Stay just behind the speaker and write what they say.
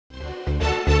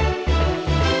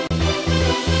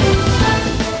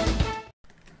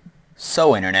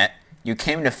So Internet, you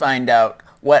came to find out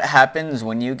what happens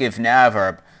when you give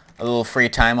Naverb a little free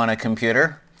time on a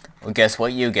computer? Well, guess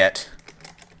what you get?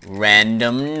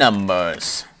 Random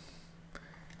numbers.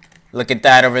 Look at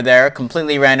that over there,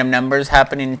 completely random numbers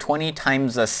happening 20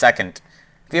 times a second.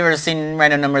 Have you ever seen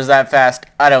random numbers that fast?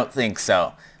 I don't think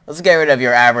so. Let's get rid of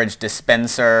your average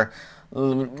dispenser,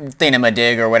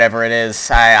 thingamadig, or whatever it is.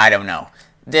 I don't know.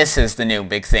 This is the new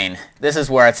big thing. This is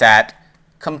where it's at.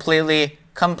 Completely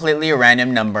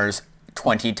random numbers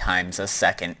 20 times a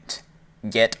second.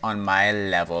 Get on my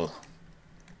level.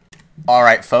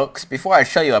 Alright folks, before I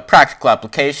show you a practical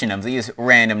application of these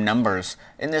random numbers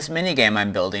in this minigame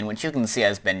I'm building, which you can see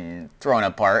has been thrown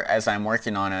apart as I'm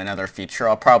working on another feature.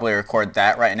 I'll probably record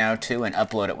that right now too and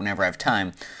upload it whenever I have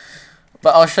time.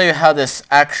 But I'll show you how this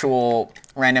actual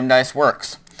random dice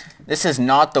works. This is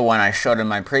not the one I showed in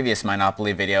my previous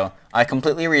Monopoly video. I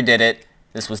completely redid it.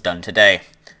 This was done today.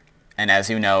 And as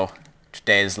you know,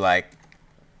 today is like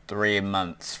 3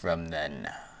 months from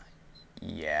then.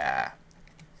 Yeah.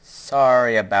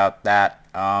 Sorry about that.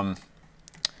 I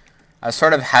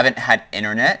sort of haven't had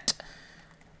internet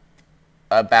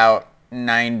about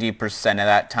 90% of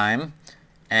that time,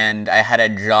 and I had a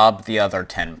job the other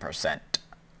 10%.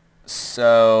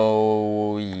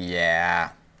 So, yeah.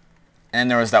 And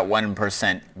there was that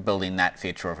 1% building that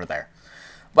feature over there.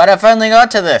 But I finally got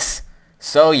to this.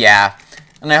 So, yeah.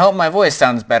 And I hope my voice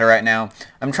sounds better right now.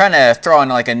 I'm trying to throw on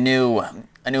like a new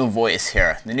voice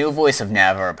here. The new voice of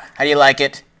Naverb. How do you like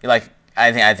it?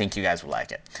 I think you guys will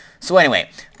like it. So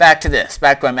anyway, back to this.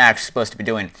 Back to what I'm actually supposed to be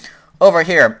doing. Over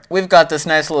here, we've got this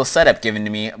nice little setup given to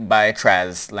me by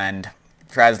Traslander.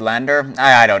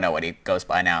 I don't know what he goes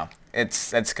by now.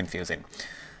 It's confusing.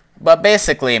 But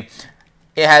basically,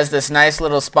 it has this nice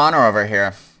little spawner over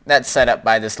here that's set up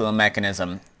by this little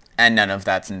mechanism. And none of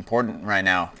that's important right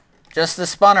now. Just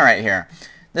this spawner right here.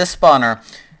 This spawner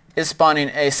is spawning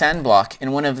a sand block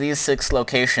in one of these 6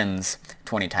 locations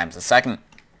 20 times a second.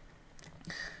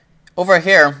 Over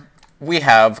here, we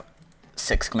have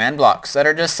 6 command blocks that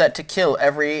are just set to kill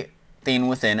everything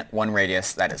within 1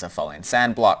 radius that is a falling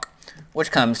sand block, which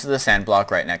comes to the sand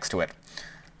block right next to it.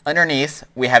 Underneath,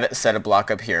 we have it set a block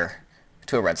up here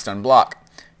to a redstone block.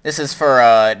 This is for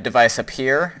a device up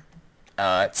here.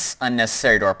 It's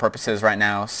unnecessary to our purposes right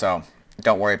now, so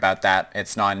don't worry about that.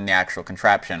 It's not in the actual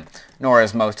contraption, nor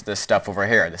is most of this stuff over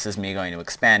here. This is me going to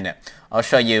expand it. I'll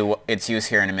show you its use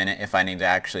here in a minute if I need to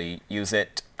actually use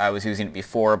it. I was using it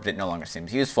before, but it no longer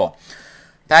seems useful.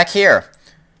 Back here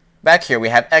we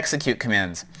have execute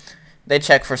commands. They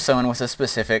check for someone with a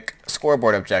specific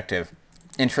scoreboard objective.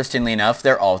 Interestingly enough,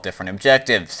 they're all different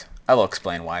objectives. I will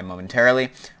explain why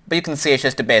momentarily, but you can see it's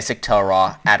just a basic tell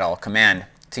raw add all command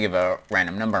to give a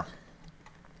random number.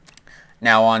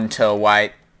 Now on to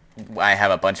why I have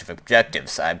a bunch of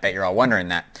objectives. I bet you're all wondering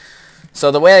that.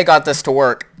 So the way I got this to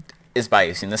work is by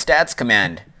using the stats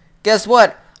command. Guess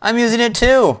what? I'm using it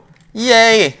too!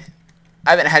 Yay! I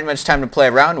haven't had much time to play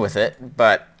around with it,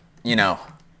 but, you know,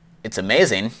 it's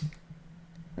amazing.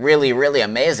 Really, really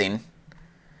amazing.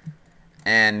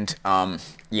 And,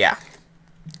 yeah.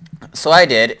 So I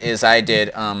did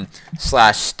 /stats,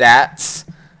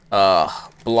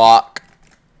 block,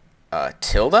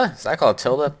 tilde? Is that called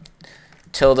tilde?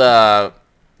 Tilde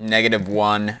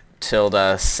 -1,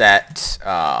 tilde set,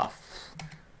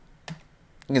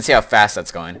 you can see how fast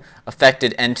that's going.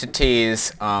 Affected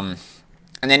entities, and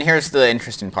then here's the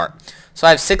interesting part. So I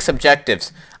have 6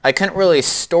 objectives. I couldn't really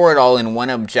store it all in one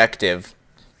objective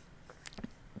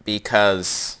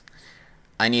because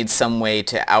I need some way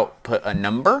to output a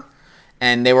number,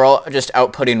 and they were all just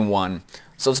outputting 1.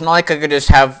 So it's not like I could just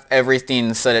have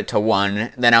everything set it to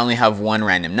 1, then I only have 1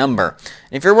 random number.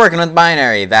 If you're working with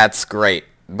binary, that's great,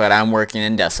 but I'm working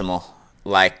in decimal,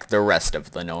 like the rest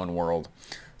of the known world.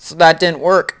 So that didn't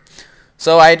work.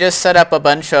 So I just set up a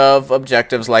bunch of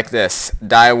objectives like this.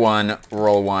 Die 1,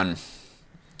 roll 1.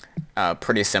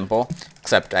 Pretty simple,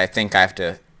 except I think I have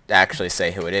to actually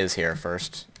say who it is here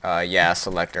first. Yeah,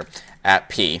 selector. At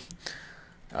P.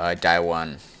 Die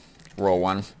 1, roll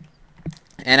 1.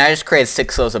 And I just created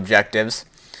 6 of those objectives.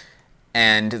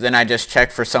 And then I just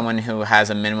check for someone who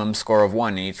has a minimum score of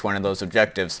 1 in each one of those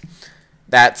objectives.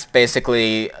 That's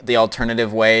basically the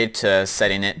alternative way to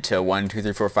setting it to 1, 2,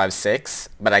 3, 4, 5, 6,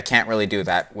 but I can't really do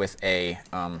that with a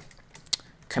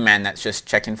command that's just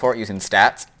checking for it using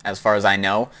stats, as far as I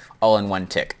know, all in 1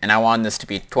 tick. And I want this to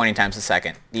be 20 times a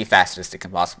second, the fastest it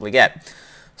can possibly get.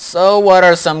 So what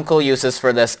are some cool uses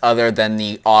for this other than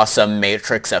the awesome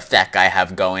matrix effect I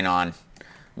have going on?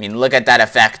 I mean, look at that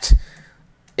effect.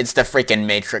 It's the freaking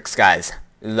Matrix, guys.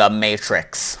 The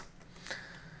Matrix.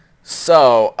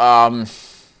 So,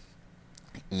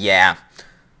 Yeah,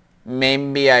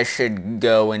 maybe I should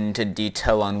go into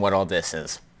detail on what all this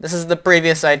is. This is the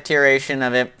previous iteration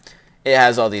of it. It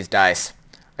has all these dice.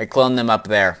 I cloned them up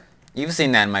there. You've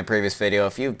seen that in my previous video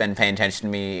if you've been paying attention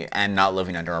to me and not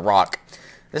living under a rock.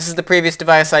 This is the previous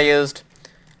device I used.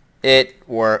 It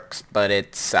works, but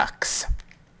it sucks.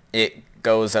 It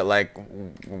goes at like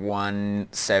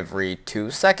once every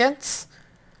 2 seconds,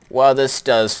 while this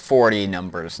does 40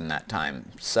 numbers in that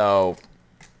time. So,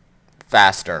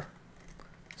 faster,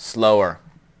 slower,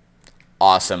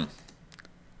 awesome,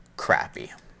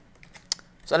 crappy.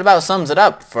 So that about sums it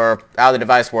up for how the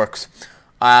device works.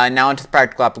 Now into the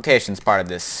practical applications part of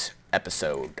this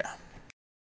episode.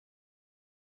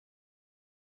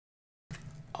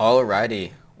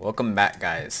 Alrighty, welcome back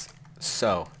guys.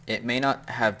 So, it may not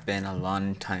have been a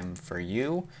long time for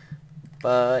you,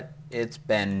 but it's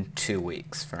been 2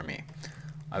 weeks for me.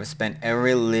 I've spent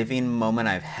every living moment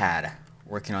I've had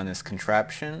working on this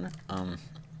contraption,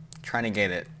 trying to get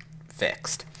it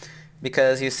fixed.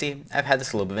 Because, you see, I've had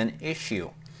this little bit of an issue.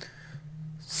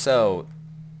 So,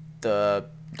 the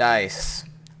dice,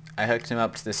 I hooked them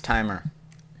up to this timer.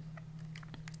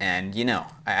 And, you know,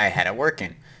 I had it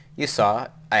working. You saw,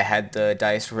 I had the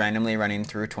dice randomly running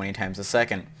through 20 times a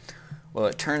second. Well,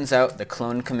 it turns out the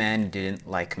clone command didn't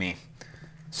like me.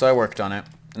 So I worked on it,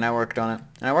 and I worked on it,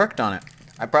 and I worked on it.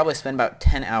 I probably spent about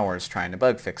 10 hours trying to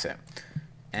bug fix it.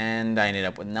 And I ended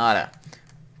up with nada.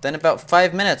 Then about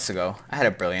 5 minutes ago, I had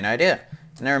a brilliant idea.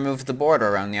 And I removed the border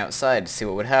around the outside to see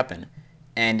what would happen.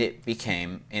 And it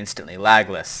became instantly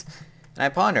lagless. And I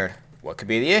pondered, what could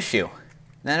be the issue?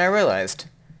 Then I realized,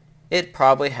 it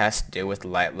probably has to do with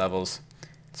light levels.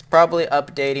 It's probably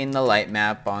updating the light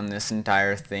map on this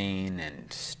entire thing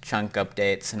and chunk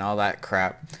updates and all that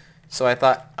crap. So I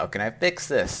thought, how can I fix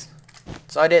this?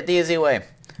 So I did it the easy way.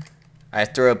 I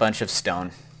threw a bunch of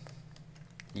stone.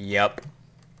 Yup.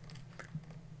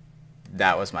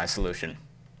 That was my solution.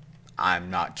 I'm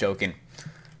not joking.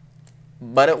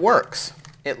 But it works.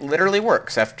 It literally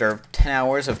works. After 10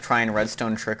 hours of trying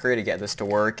redstone trickery to get this to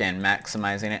work and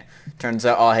maximizing it, turns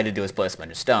out all I had to do was place a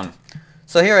bunch of stone.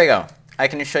 So here I go. I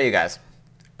can just show you guys.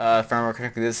 If I remember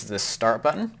correctly, this is the start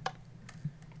button.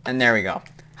 And there we go.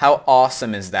 How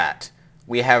awesome is that?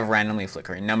 We have randomly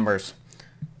flickering numbers.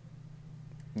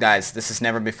 Guys, this has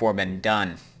never before been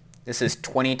done. This is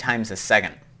 20 times a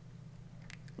second.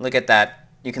 Look at that.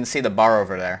 You can see the bar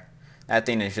over there. That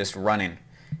thing is just running.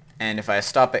 And if I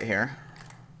stop it here,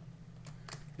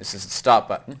 this is the stop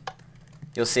button.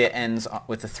 You'll see it ends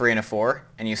with a 3 and a 4,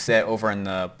 and you see it over in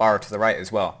the bar to the right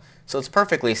as well. So it's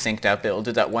perfectly synced up. It'll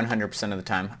do that 100% of the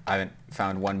time. I haven't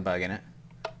found one bug in it.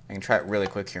 I can try it really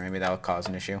quick here. Maybe that'll cause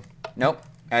an issue. Nope.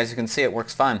 As you can see, it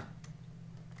works fine.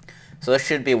 So this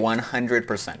should be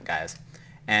 100%, guys.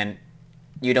 And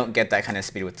you don't get that kind of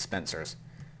speed with dispensers.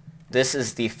 This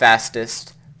is the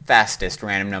fastest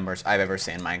random numbers I've ever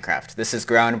seen in Minecraft. This is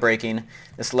groundbreaking.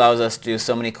 This allows us to do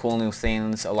so many cool new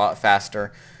things a lot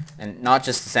faster. And not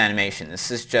just this animation.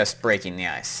 This is just breaking the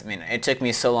ice. I mean, it took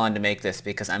me so long to make this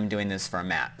because I'm doing this for a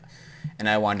map. And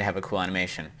I wanted to have a cool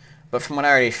animation. But from what I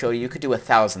already showed you could do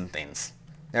 1,000 things.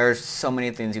 There's so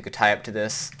many things you could tie up to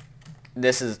this.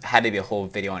 This had to be a whole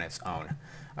video on its own.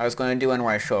 I was going to do one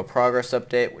where I show a progress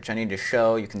update, which I need to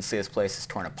show. You can see this place is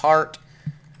torn apart.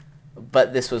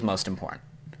 But this was most important.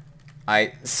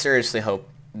 I seriously hope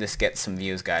this gets some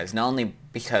views, guys. Not only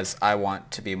because I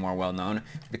want to be more well known,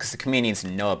 because the community needs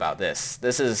to know about this.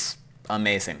 This is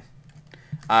amazing.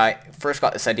 I first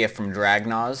got this idea from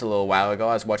Dragnoz a little while ago.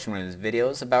 I was watching one of his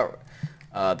videos about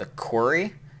the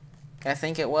quarry, I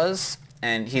think it was.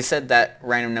 And he said that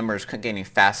random numbers couldn't get any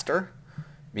faster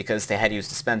because they had used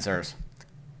dispensers.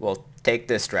 Well, take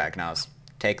this, Dragnoz.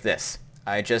 Take this.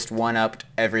 I just one-upped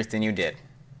everything you did.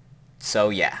 So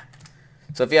yeah.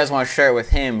 So if you guys want to share it with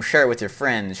him, share it with your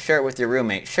friends, share it with your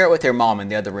roommate, share it with your mom in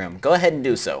the other room, go ahead and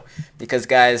do so. Because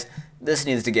guys, this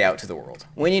needs to get out to the world.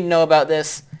 We need to know about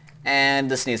this,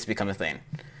 and this needs to become a thing.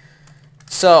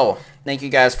 So, thank you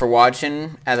guys for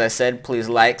watching. As I said, please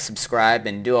like, subscribe,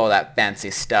 and do all that fancy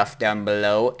stuff down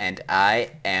below, and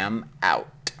I am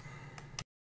out.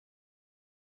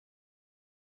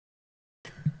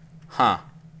 Huh.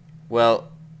 Well,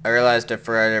 I realized I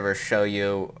forgot to ever show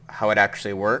you how it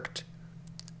actually worked,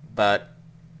 but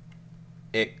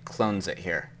it clones it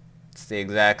here. It's the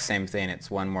exact same thing. It's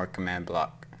one more command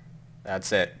block.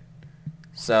 That's it.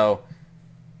 So,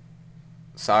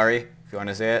 sorry if you want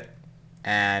to see it,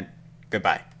 and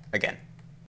goodbye again.